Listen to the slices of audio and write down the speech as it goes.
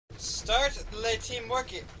Start le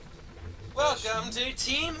teamwork. Welcome to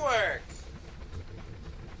Teamwork!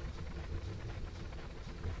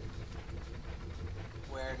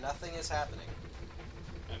 Where nothing is happening.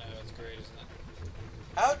 I know, it's great, isn't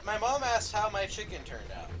it? My mom asked how my chicken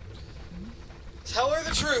turned out. Tell her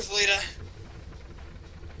the truth, Lita.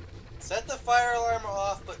 Set the fire alarm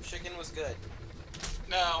off, but chicken was good.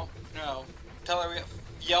 No. Tell her we got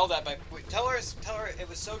yelled at by... Tell her it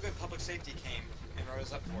was so good public safety came and wrote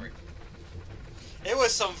us up for it. It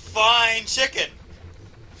was some fine chicken! You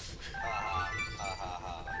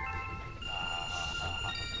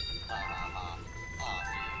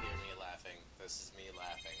hear me laughing. This is me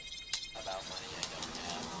laughing about money I don't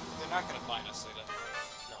have. They're not gonna find us, Lita.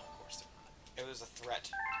 No, of course they're not. It was a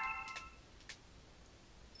threat.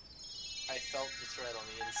 I felt the threat on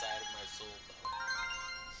the inside of my soul, though.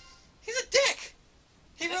 He's a dick!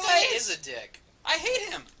 He That really guy is! is a dick. I hate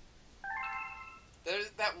him!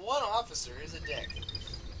 That one officer is a dick.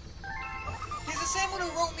 He's the same one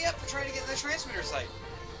who wrote me up for trying to get in the transmitter site.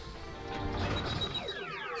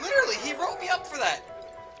 Literally, he wrote me up for that.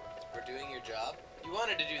 For doing your job? You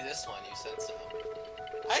wanted to do this one, you said so.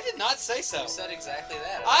 I did not say so. You said exactly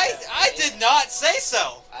that. I did not say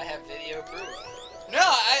so. I have video proof. No,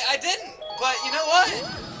 I didn't. But you know what?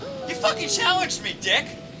 You fucking challenged me, dick.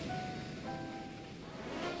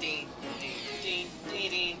 Ding, ding, ding, ding,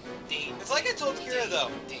 ding, ding. It's like I told Kira though.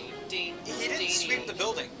 Ding, ding, He didn't ding, sweep ding. the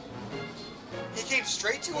building. He came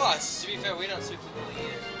straight to us. To be fair, we don't sweep the building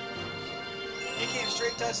either. He came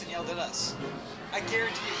straight to us and yelled at us. I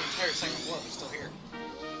guarantee you the entire second floor was still here.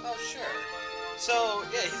 Oh, sure. So,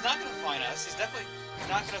 yeah, he's not going to find us. He's definitely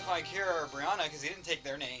not going to find Kira or Brianna because he didn't take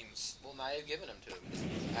their names. Well, now you've given him to him.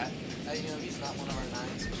 You know, he's not one of our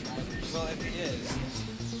 9 subscribers. Well, if he is,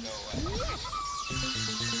 go away.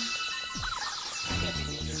 Can't be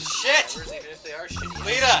dangerous Shit! subscribers, even if they are shitty.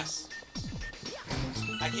 Lita! assholes.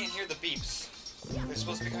 I can't hear the beeps. They're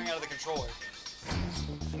supposed to be coming out of the controller.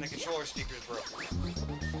 And the controller speaker's broke.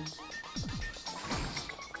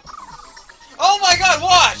 Oh my god,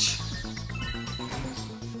 watch!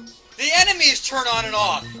 The enemies turn on and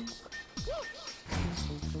off!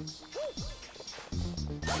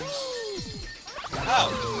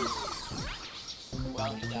 Oh.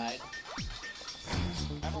 Well, he died.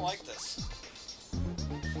 I don't like this.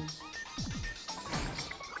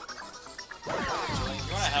 You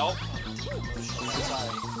wanna help? I'm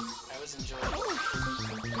sorry. I was enjoying it.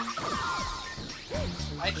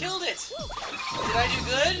 I killed it! Did I do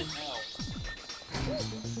good?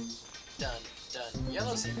 No. Done.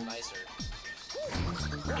 Yellow's even nicer.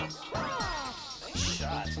 Nice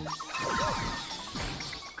shot. You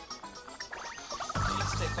need to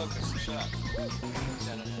stay focused. Shut up.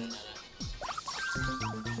 No.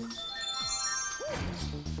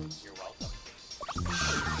 You're welcome.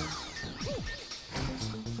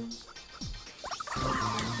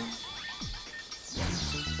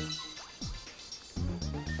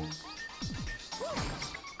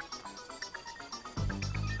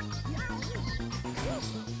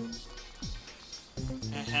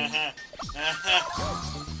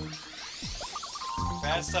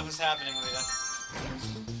 Bad stuff is happening, Lita.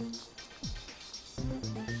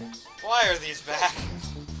 Why are these back?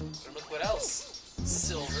 And look what else.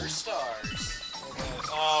 Silver stars.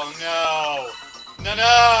 Oh no! No!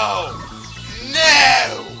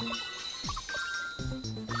 No!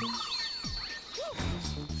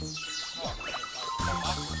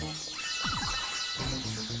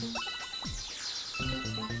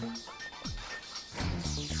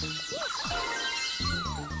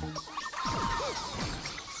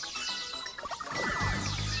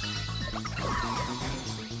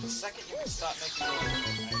 The second you can stop making noise, I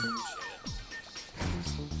appreciate it.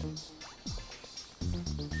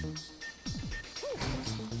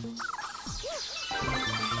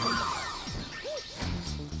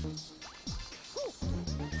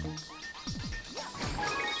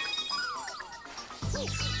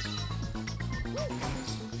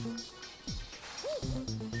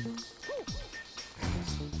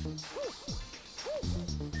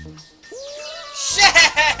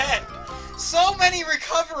 Shit! So many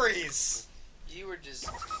recoveries! You were just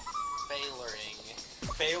failoring.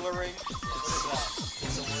 Failoring? What is that?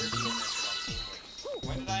 It's a word you invented on Teamwork.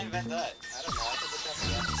 When did I invent that? I don't know. I could look up the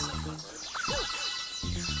episode number.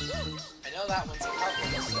 I know that one's a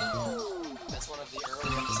public, so that's one of the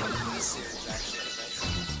early episodes of this series, actually. I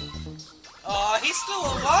think. Aw, he's still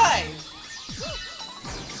alive!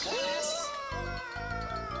 Yes.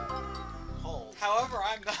 Hole. However,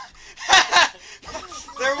 I'm not...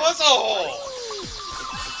 There was a hole!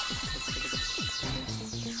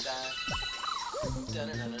 Da.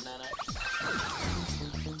 Da-na-na-na-na-na.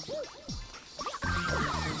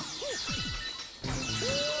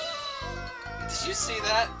 Did you see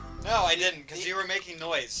that? No, I didn't, because you were making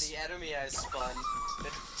noise. The enemy I spun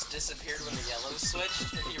that disappeared when the yellow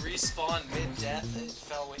switched, and he respawned mid-death and it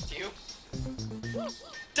fell with you.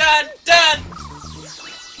 Done! Done!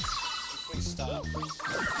 Please stop. You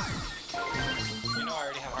know I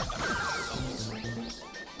already have hard enough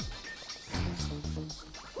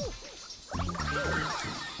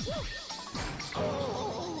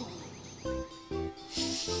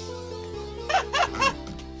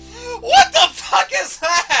What the fuck is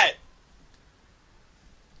that?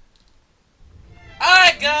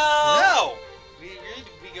 I go! No!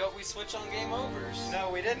 We switch on game overs. No,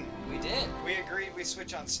 we didn't. We did. We agreed we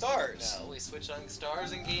switch on stars. No, we switch on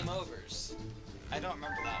stars and game overs. I don't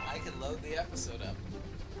remember that. I can load the episode up.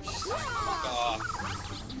 Fuck off.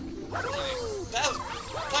 That was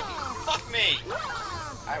fuck me.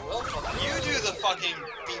 I will fuck You do the fucking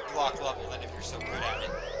beat block level then if you're so good at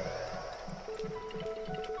it.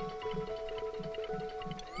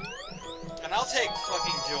 And I'll take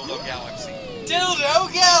fucking Dildo Galaxy.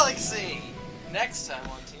 Dildo Galaxy! Next time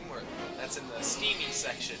on Teamwork. That's in the Steamy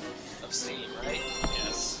section of Steam, right?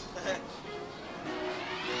 Yes.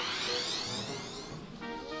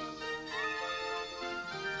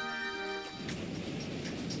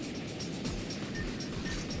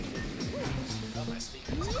 Oh, my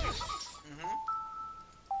speaker is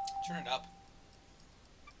Turn it up.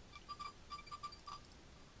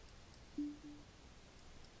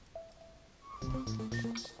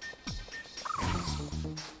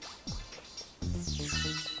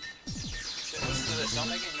 Shit, listen to this. Don't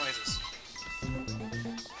make any noises.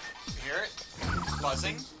 You hear it?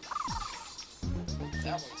 Buzzing?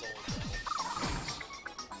 That one's old.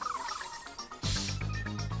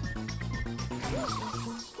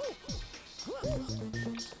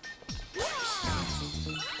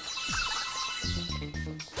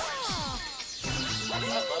 I'd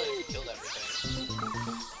love it if you killed everything.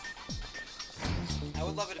 I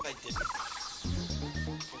would love it if I didn't.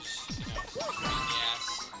 Because, you know, pain in the ass.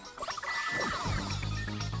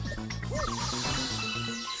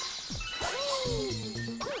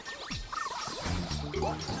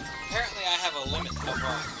 Apparently I have a limit of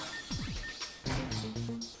our...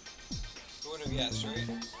 Who would have guessed, right?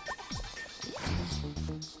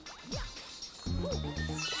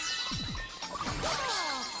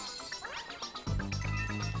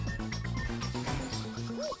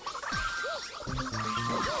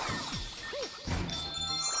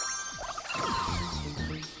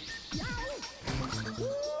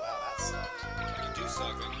 Wow, that sucked. You do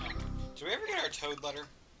suck, I know. Did we ever get our Toad letter?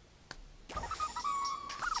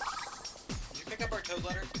 Did you pick up our Toad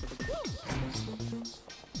letter?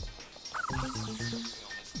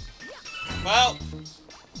 Well,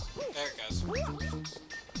 there it goes.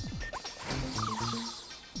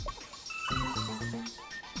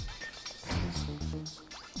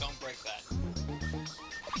 Don't break that.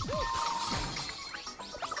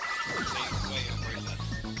 Wait, don't break that.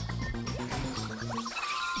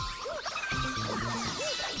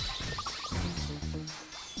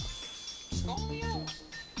 Just go on the other one.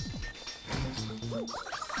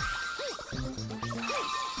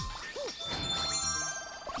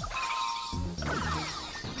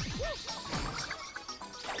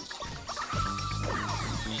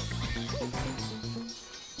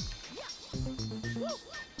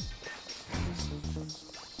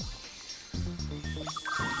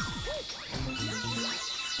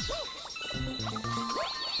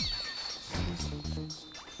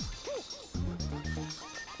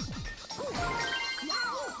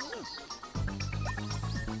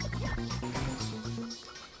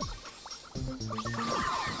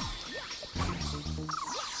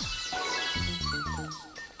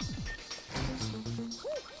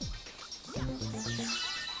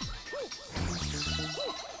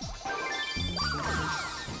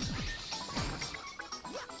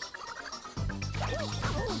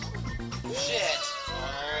 Shit!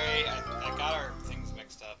 Sorry, I got our things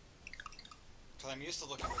mixed up. Because I'm used to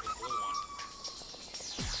looking for the blue one.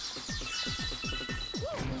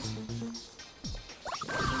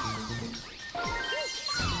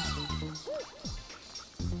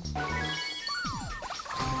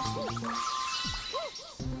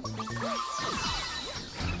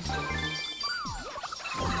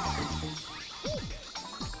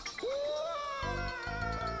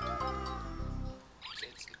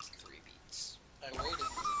 It's 3 beats. I waited.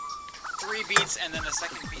 3 beats and then a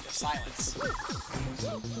second beat of silence. No, it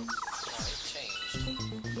changed.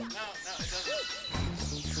 No, it doesn't.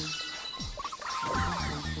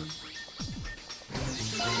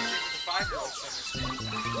 The 5-year-olds understand.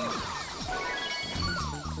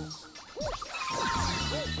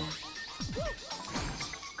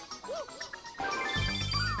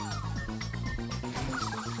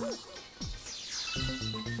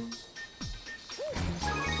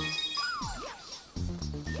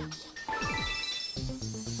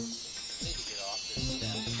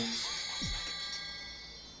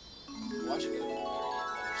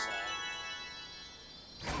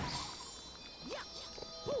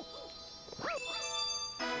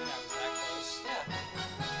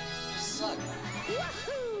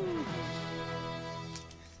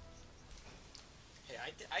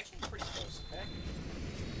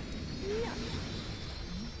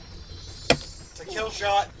 Kill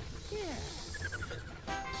shot.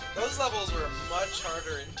 Those levels were much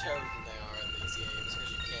harder in Toad than they are in these games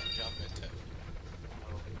because you can't jump in Toad.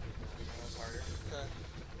 Oh, that was harder. Huh.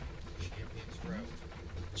 Champions Road.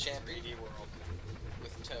 Champion 3D World.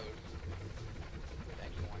 with Toad. With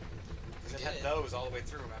anyone. Because it Did had it? those all the way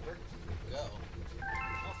through, remember? Go.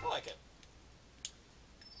 I don't feel like it.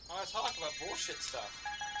 I want to talk about bullshit stuff.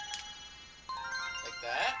 Like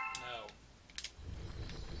that? No.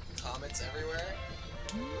 Comets everywhere?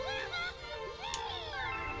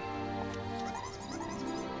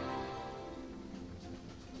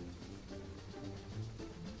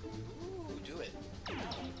 Ooh, do it.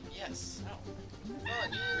 Yes. No. Come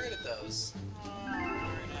on, you're good at those.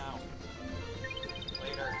 Right now.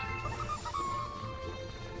 Later.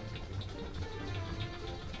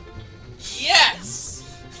 Yes!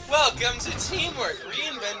 Welcome to Teamwork,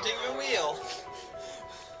 reinventing the wheel.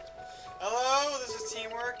 Hello, this is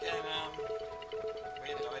Teamwork, and, we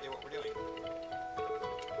have no idea what we're doing.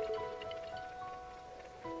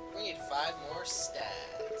 We need 5 more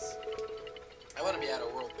stars. I want to be out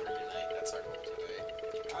of World 3 tonight. That's our goal today.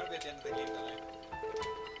 I want to be at the end of the game tonight.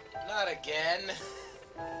 Not again.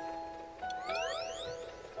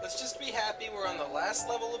 Let's just be happy we're on the last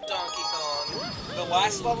level of Donkey Kong. The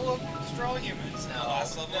last level of Straw Humans. No, The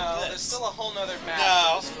last level no, of this. there's still a whole nother map.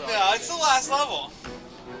 No, for Straw no, it's the Humans. last level.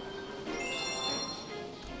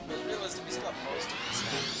 But realistically, we still have most of this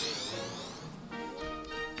map.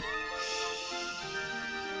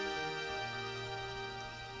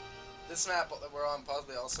 This map that we're on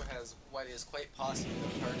possibly also has what is quite possibly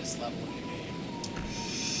the hardest level in the game.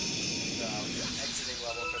 The exiting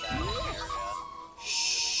level for that area.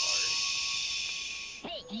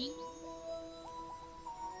 Really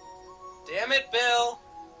hard. Damn it, Bill!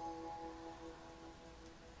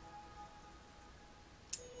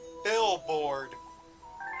 Billboard.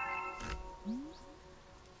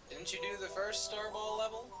 Didn't you do the first Star Ball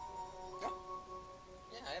level? No.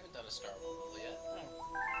 Yeah, I haven't done a Star Ball level yet.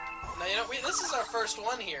 Now, you know, this is our first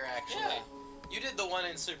one here, actually. Yeah. You did the one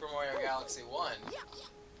in Super Mario Galaxy 1.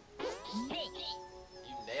 You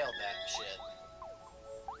nailed that shit.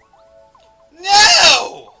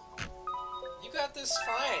 No! You got this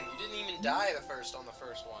fine. You didn't even die on the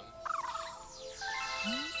first one.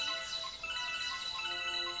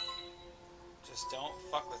 Just don't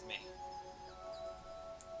fuck with me.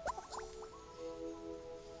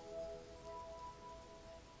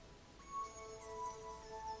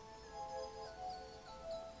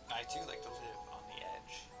 I do like to live on the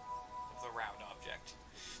edge of the round object.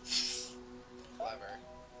 Clever.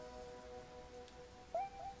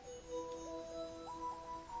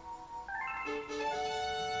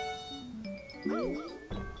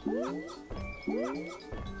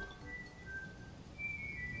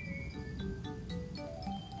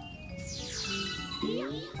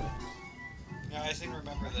 Yeah, I seem to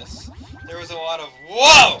remember this. There was a lot of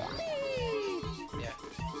whoa! Yeah.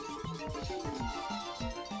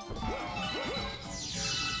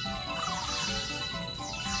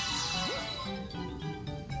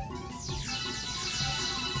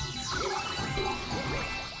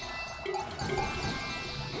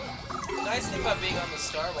 The nice thing about being on the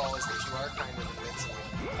Star Ball is that you are kind of invincible.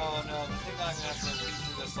 Oh no, the thing that I'm gonna have to beat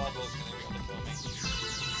through this level is gonna be able to kill me.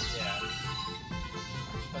 Yeah.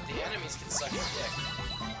 But the enemies can suck your dick.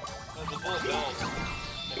 No, the bullet bills.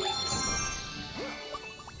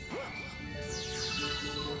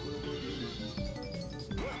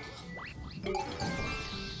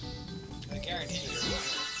 I guarantee you.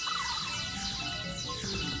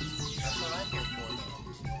 That's what I'm here for,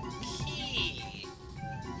 though. Key.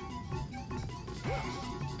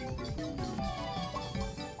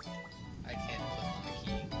 I can't click on the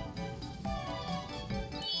key.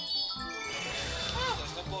 Oh,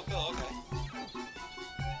 there's no bullet bill, okay.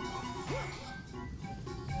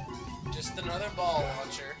 Just another ball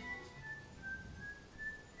launcher.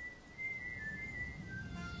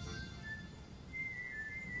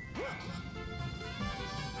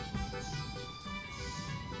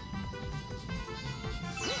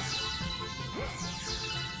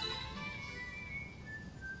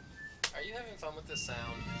 Are you having fun with this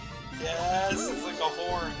sound? Yes, it's like a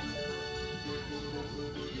horn.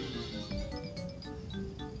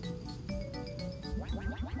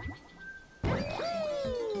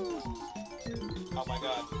 Oh my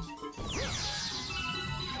god.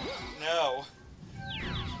 No.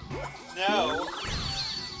 No.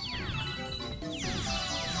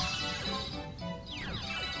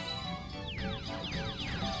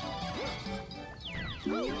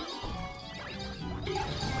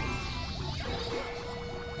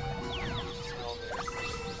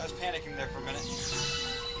 I was panicking there for a minute.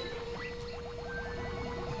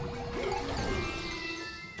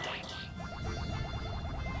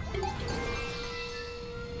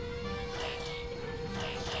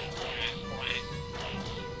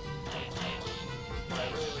 I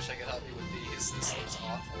really wish I could help you with these. This looks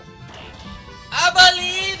awful. I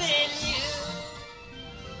believe in you!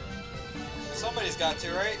 Somebody's got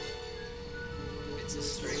to, right? It's a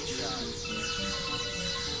straight shot.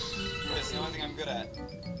 It's the only thing I'm good at.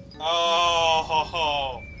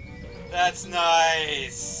 Oh, that's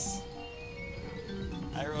nice.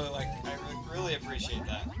 I really appreciate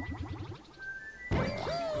that.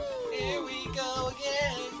 Here we go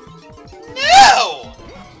again. No!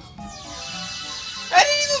 I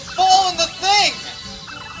didn't even fall in the thing!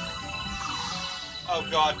 Oh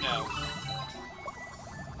god, no.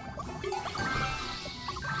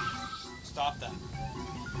 Stop that.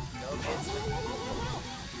 No, Vincent.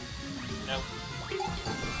 Nope.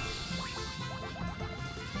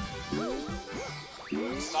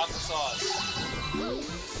 Stop the saws.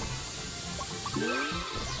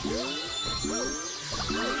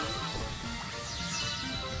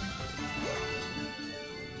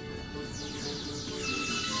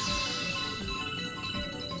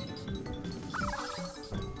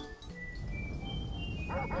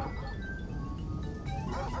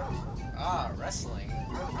 Ah, wrestling.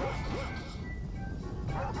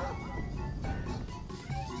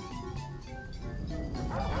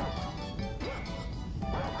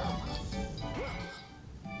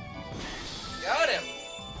 Got him!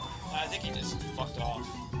 I think he just fucked off.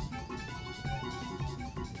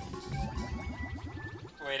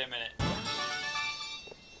 Wait a minute.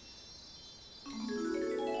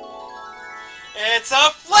 It's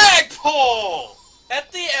a flagpole!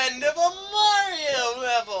 At the end of a Mario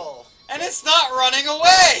level! And it's not running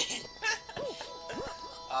away!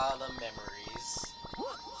 Ah, the memories.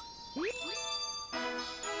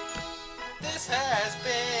 This has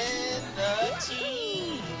been